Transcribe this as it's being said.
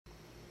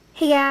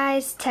Hey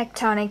guys,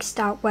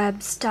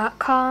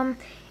 tectonics.webs.com,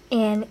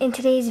 and in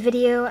today's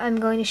video I'm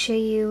going to show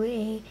you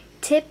a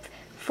tip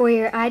for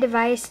your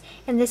iDevice,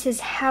 and this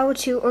is how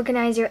to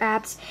organize your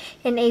apps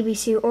in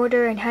ABC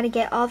order and how to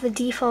get all the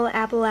default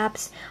Apple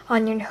apps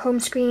on your home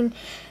screen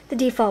the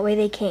default way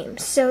they came.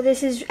 So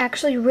this is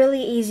actually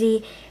really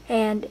easy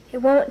and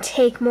it won't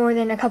take more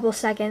than a couple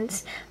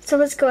seconds. So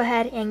let's go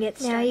ahead and get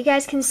started. Now you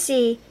guys can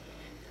see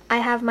I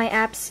have my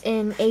apps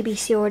in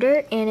ABC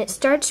order, and it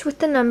starts with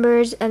the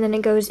numbers and then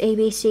it goes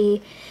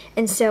ABC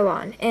and so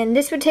on. And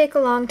this would take a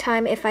long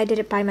time if I did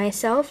it by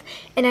myself,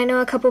 and I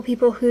know a couple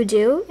people who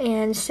do,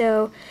 and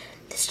so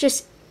it's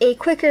just a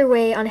quicker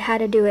way on how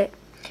to do it.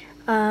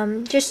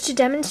 Just to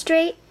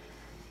demonstrate,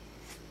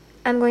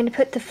 I'm going to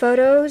put the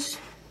Photos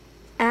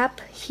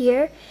app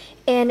here,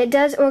 and it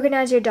does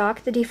organize your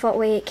dock the default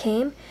way it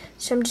came.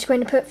 So I'm just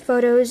going to put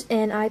Photos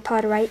and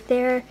iPod right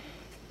there.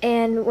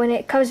 And when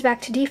it comes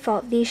back to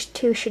default, these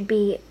two should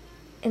be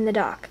in the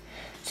dock.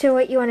 So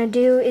what you want to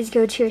do is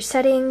go to your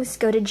settings,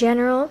 go to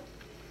General,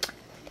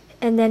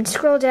 and then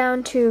scroll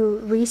down to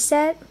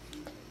Reset,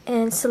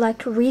 and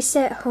select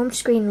Reset Home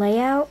Screen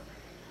Layout.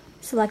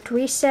 Select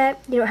Reset,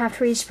 you don't have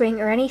to respring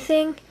or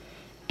anything,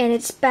 and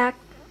it's back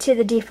to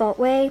the default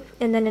way,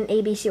 and then in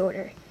ABC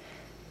order.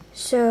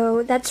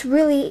 So that's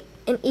really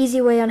an easy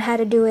way on how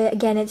to do it.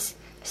 Again, it's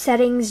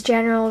Settings,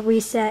 General,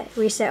 Reset,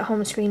 Reset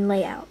Home Screen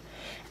Layout.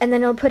 And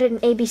then it'll put it in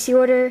ABC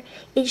order.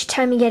 Each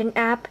time you get an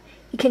app,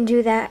 you can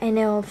do that and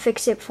it'll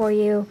fix it for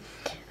you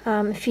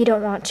if you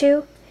don't want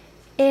to.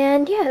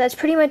 And yeah, that's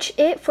pretty much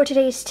it for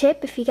today's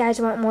tip. If you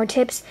guys want more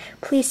tips,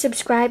 please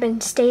subscribe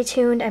and stay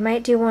tuned. I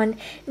might do one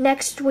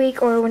next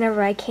week or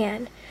whenever I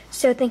can.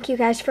 So thank you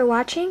guys for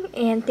watching,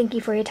 and thank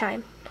you for your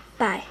time.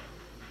 Bye.